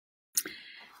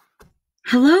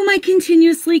Hello, my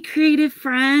continuously creative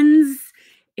friends.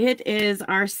 It is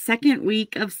our second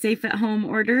week of safe at home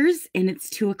orders, and it's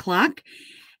 2 o'clock.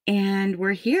 And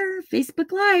we're here,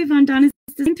 Facebook Live on Donna's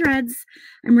Design Threads.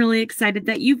 I'm really excited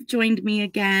that you've joined me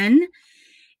again.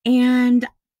 And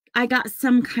I got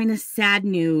some kind of sad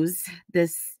news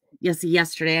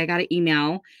yesterday. I got an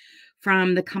email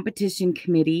from the competition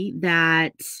committee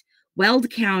that Weld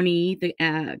County, the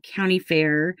county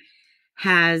fair,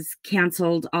 has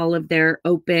canceled all of their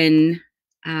open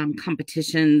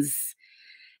competitions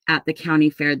at the county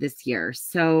fair this year.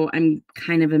 So I'm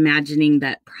kind of imagining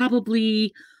that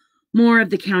probably more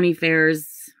of the county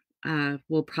fairs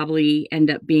will probably end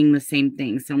up being the same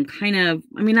thing. So I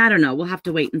don't know. We'll have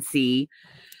to wait and see.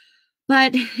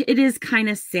 But it is kind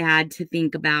of sad to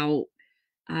think about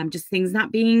just things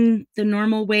not being the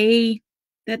normal way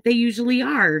that they usually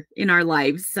are in our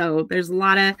lives. So there's a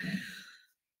lot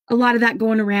of that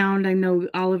going around. I know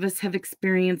all of us have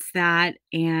experienced that,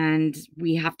 and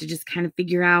we have to just kind of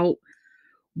figure out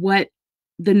what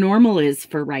the normal is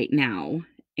for right now.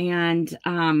 And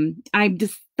I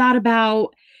just thought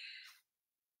about,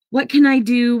 what can I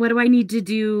do? What do I need to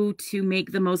do to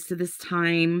make the most of this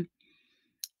time?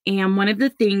 And one of the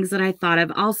things that I thought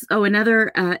of also,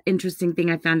 another interesting thing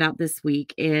I found out this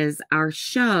week is our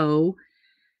show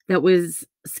that was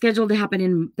scheduled to happen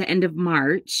in the end of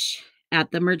March at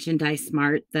the Merchandise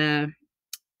Mart, the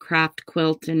craft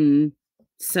quilt and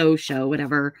sew show,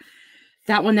 whatever.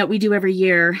 That one that we do every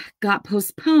year got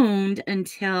postponed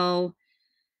until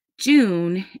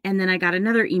June. And then I got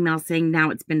another email saying now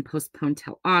it's been postponed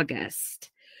till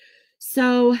August.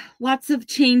 So lots of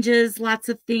changes, lots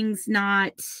of things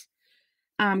not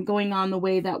going on the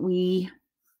way that we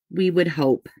would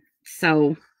hope.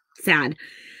 So sad.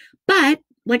 But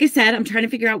like I said, I'm trying to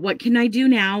figure out, what can I do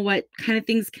now? What kind of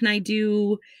things can I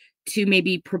do to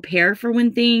maybe prepare for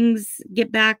when things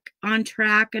get back on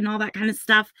track and all that kind of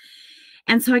stuff.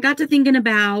 And so I got to thinking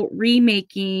about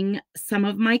remaking some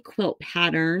of my quilt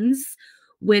patterns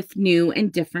with new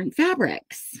and different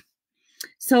fabrics.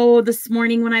 So this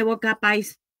morning when I woke up, I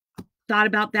thought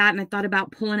about that, and I thought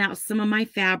about pulling out some of my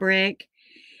fabric,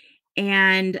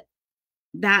 and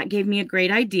that gave me a great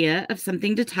idea of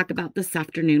something to talk about this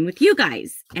afternoon with you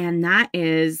guys. And that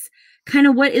is kind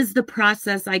of, what is the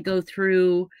process I go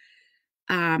through.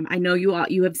 I know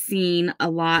you have seen a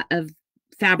lot of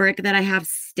fabric that I have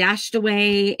stashed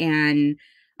away and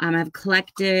I've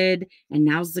collected, and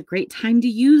now's a great time to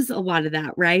use a lot of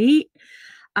that, right?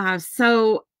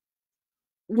 So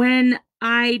when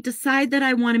I decide that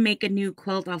I want to make a new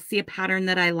quilt, I'll see a pattern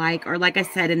that I like, or like I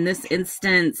said, in this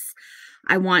instance,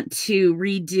 I want to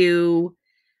redo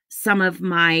some of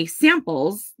my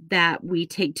samples that we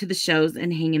take to the shows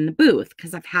and hang in the booth,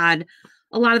 because I've had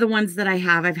a lot of the ones that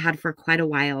I've had for quite a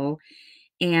while,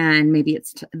 and maybe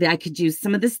I could use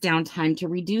some of this downtime to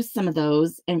redo some of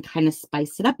those and kind of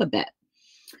spice it up a bit.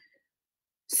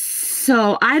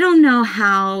 So I don't know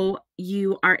how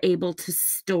you are able to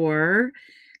store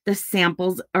the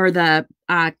samples or the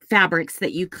fabrics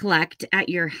that you collect at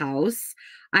your house.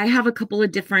 I have a couple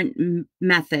of different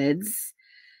methods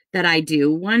that I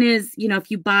do. One is,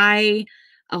 if you buy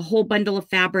a whole bundle of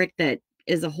fabric that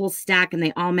is a whole stack and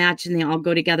they all match and they all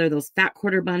go together, those fat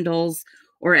quarter bundles,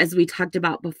 or as we talked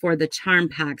about before, the charm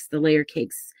packs, the layer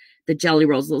cakes, the jelly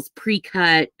rolls, those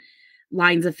pre-cut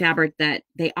lines of fabric that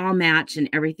they all match and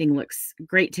everything looks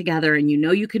great together, and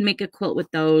you can make a quilt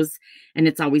with those and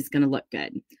it's always going to look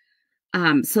good.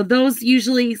 So those,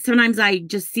 usually, sometimes I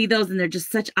just see those and they're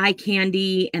just such eye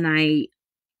candy, and I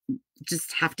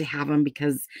just have to have them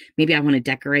because maybe I want to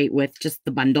decorate with just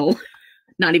the bundle,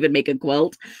 not even make a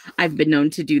quilt. I've been known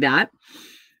to do that.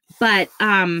 But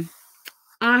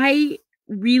I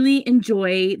really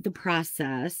enjoy the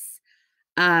process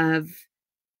of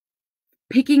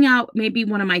picking out maybe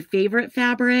one of my favorite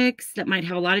fabrics that might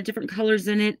have a lot of different colors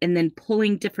in it, and then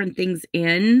pulling different things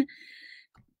in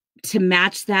to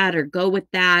match that or go with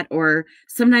that. Or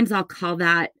sometimes I'll call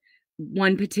that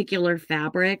one particular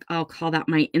fabric, I'll call that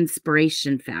my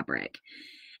inspiration fabric.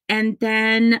 And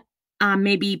then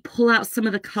maybe pull out some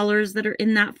of the colors that are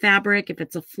in that fabric. If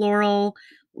it's a floral,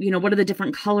 what are the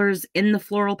different colors in the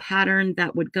floral pattern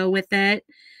that would go with it?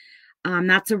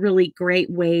 That's a really great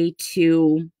way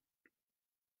to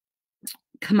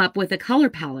come up with a color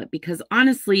palette, because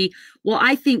honestly,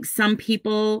 I think some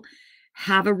people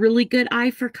have a really good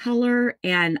eye for color,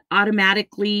 and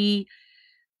automatically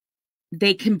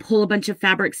they can pull a bunch of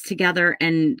fabrics together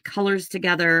and colors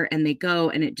together and they go,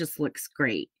 and it just looks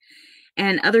great.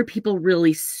 And other people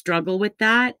really struggle with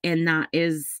that. And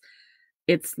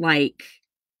it's like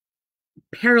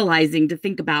paralyzing to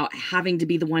think about having to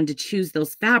be the one to choose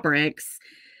those fabrics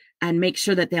and make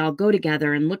sure that they all go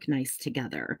together and look nice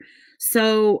together.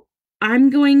 So I'm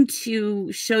going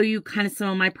to show you kind of some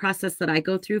of my process that I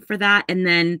go through for that. And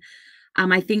then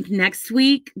I think next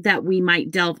week that we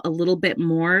might delve a little bit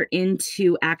more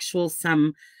into actual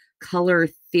some color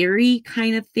theory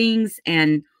kind of things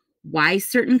and why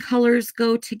certain colors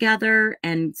go together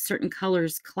and certain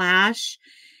colors clash,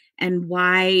 and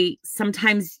why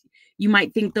sometimes you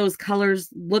might think those colors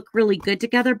look really good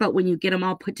together, but when you get them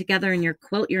all put together in your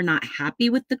quilt, you're not happy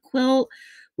with the quilt.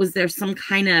 Was there some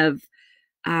kind of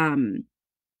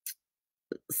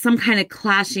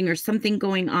clashing or something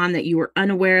going on that you were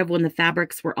unaware of when the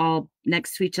fabrics were all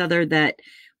next to each other, that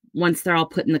once they're all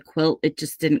put in the quilt, it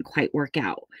just didn't quite work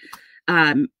out?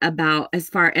 About as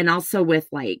far, and also with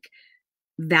like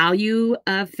value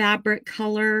of fabric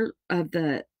color of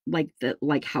the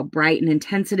like how bright and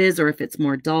intense it is, or if it's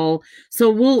more dull. So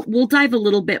we'll dive a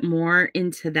little bit more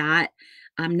into that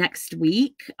next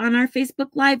week on our Facebook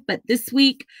Live. But this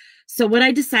week, so what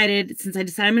I decided, since I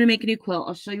decided I'm going to make a new quilt,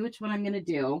 I'll show you which one I'm going to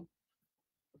do.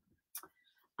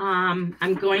 I'm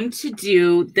going to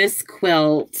do this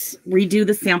quilt, redo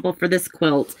the sample for this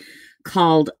quilt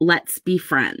called Let's Be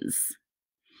Friends.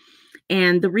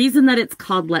 And the reason that it's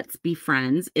called Let's Be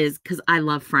Friends is because I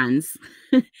love friends,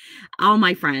 all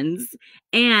my friends.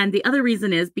 And the other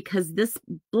reason is because this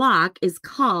block is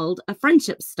called a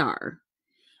friendship star.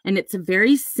 And it's a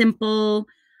very simple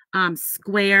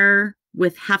square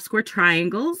with half square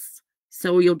triangles.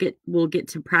 So we'll get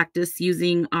to practice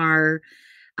using our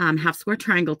half square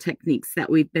triangle techniques that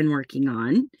we've been working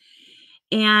on.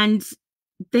 And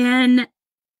then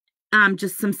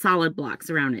just some solid blocks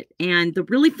around it. And the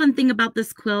really fun thing about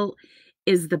this quilt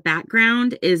is the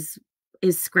background is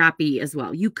scrappy as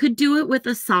well. You could do it with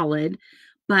a solid,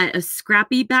 but a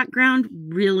scrappy background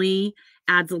really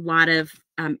adds a lot of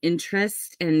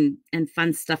interest and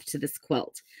fun stuff to this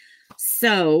quilt.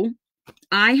 So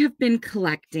I have been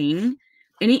collecting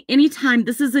anytime.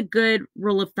 This is a good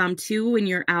rule of thumb too, when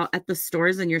you're out at the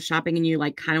stores and you're shopping and you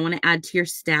like kind of want to add to your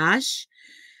stash.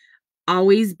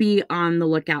 Always be on the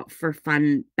lookout for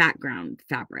fun background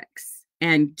fabrics.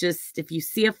 And just, if you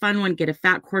see a fun one, get a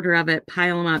fat quarter of it,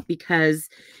 pile them up, because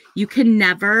you can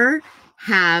never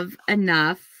have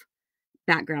enough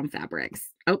background fabrics.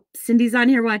 Oh, Cindy's on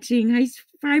here watching.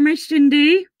 Hi, my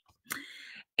Cindy.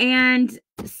 And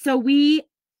so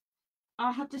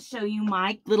I'll have to show you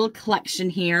my little collection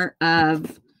here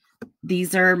of,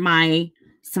 these are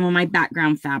some of my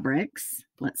background fabrics.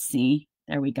 Let's see.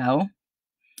 There we go.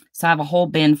 So I have a whole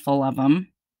bin full of them.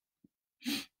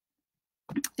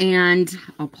 And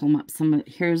I'll pull them up.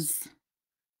 Here's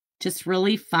just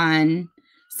really fun.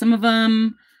 Some of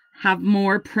them have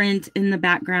more print in the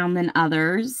background than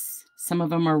others. Some of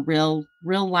them are real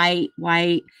light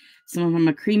white. Some of them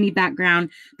a creamy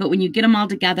background. But when you get them all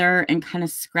together and kind of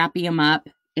scrappy them up,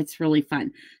 it's really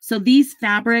fun. So these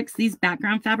fabrics, these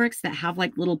background fabrics that have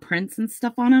like little prints and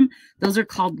stuff on them, those are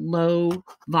called low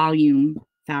volume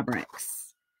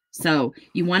fabrics. So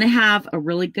you want to have a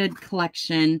really good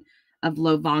collection of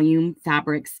low volume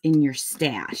fabrics in your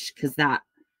stash, because that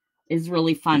is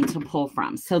really fun to pull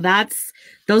from. So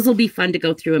those will be fun to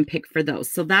go through and pick for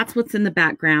those. So that's what's in the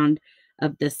background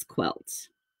of this quilt,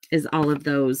 is all of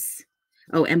those.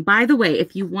 Oh, and by the way,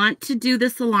 if you want to do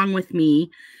this along with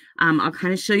me, I'll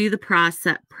kind of show you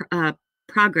the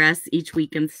progress each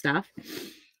week and stuff.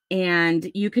 And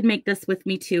you could make this with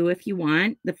me too if you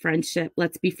want. The friendship,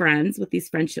 Let's Be Friends with these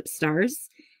friendship stars,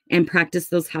 and practice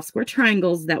those half square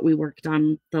triangles that we worked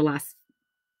on the last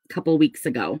couple weeks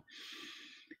ago.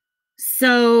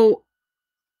 So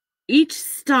each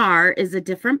star is a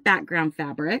different background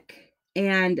fabric.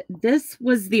 And this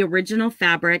was the original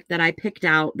fabric that I picked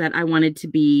out that I wanted to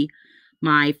be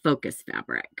my focus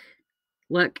fabric.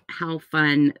 Look how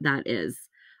fun that is.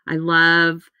 I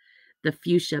love the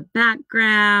fuchsia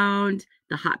background,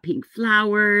 the hot pink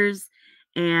flowers,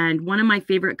 and one of my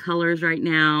favorite colors right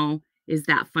now is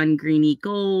that fun greeny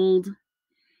gold,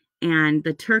 and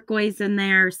the turquoise in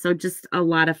there. So just a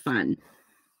lot of fun.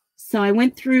 So I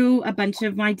went through a bunch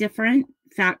of my different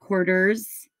fat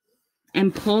quarters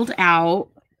and pulled out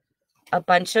a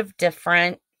bunch of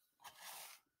different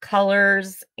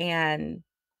colors and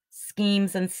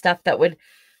schemes and stuff that would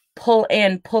pull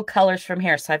colors from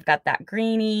here. So I've got that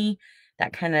greeny,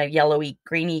 that kind of yellowy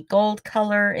greeny gold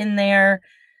color in there,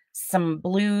 some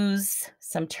blues,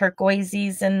 some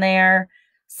turquoises in there,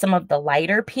 some of the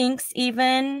lighter pinks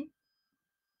even.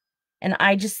 And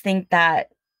I just think that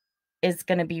is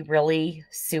going to be really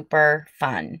super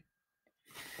fun.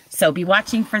 So be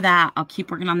watching for that. I'll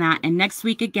keep working on that. And next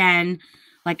week again,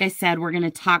 Like I said, we're going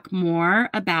to talk more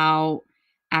about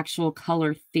actual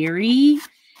color theory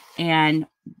and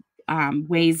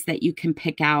ways that you can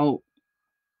pick out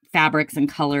fabrics and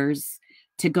colors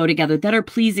to go together that are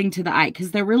pleasing to the eye,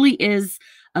 because there really is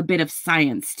a bit of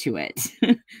science to it,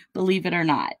 believe it or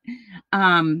not.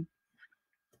 And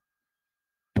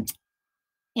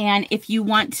if you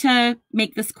want to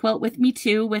make this quilt with me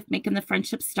too, with making the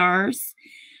friendship stars,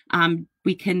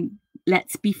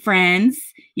 let's be friends.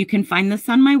 You can find this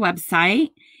on my website.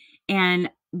 And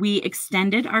we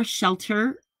extended our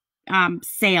shelter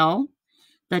sale,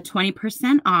 the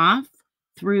 20% off,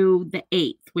 through the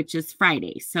 8th, which is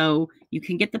Friday. So you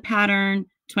can get the pattern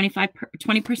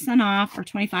 20% off, or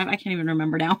 25, I can't even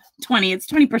remember now. 20, it's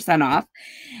 20% off.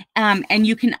 And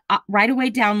you can right away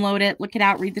download it, look it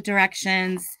out, read the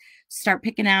directions, start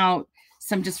picking out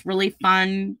some just really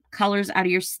fun colors out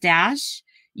of your stash.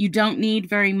 You don't need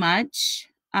very much.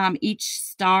 Each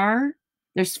star,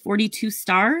 there's 42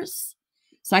 stars.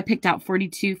 So I picked out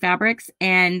 42 fabrics,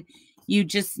 and you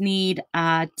just need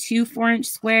 2 4-inch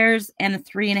squares and a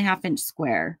 3.5-inch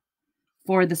square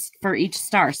for each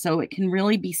star. So it can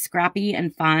really be scrappy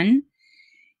and fun,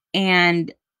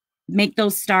 and make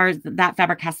those stars. That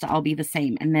fabric has to all be the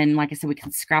same. And then, like I said, we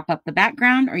can scrap up the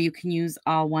background, or you can use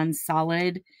all one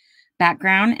solid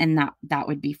background, and that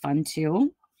would be fun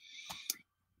too.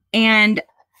 And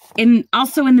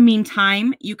also in the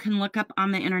meantime, you can look up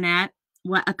on the internet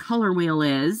what a color wheel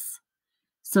is,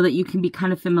 so that you can be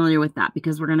kind of familiar with that,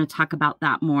 because we're going to talk about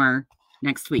that more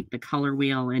next week, the color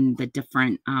wheel and the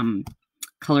different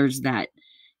colors that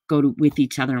go with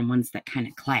each other and ones that kind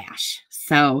of clash.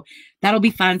 So that'll be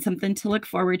fun, something to look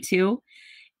forward to.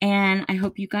 And I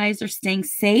hope you guys are staying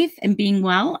safe and being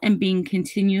well and being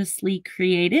continuously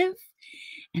creative.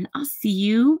 And I'll see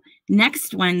you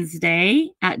next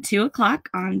Wednesday at 2 o'clock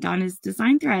on Donna's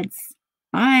Design Threads.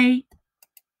 Bye.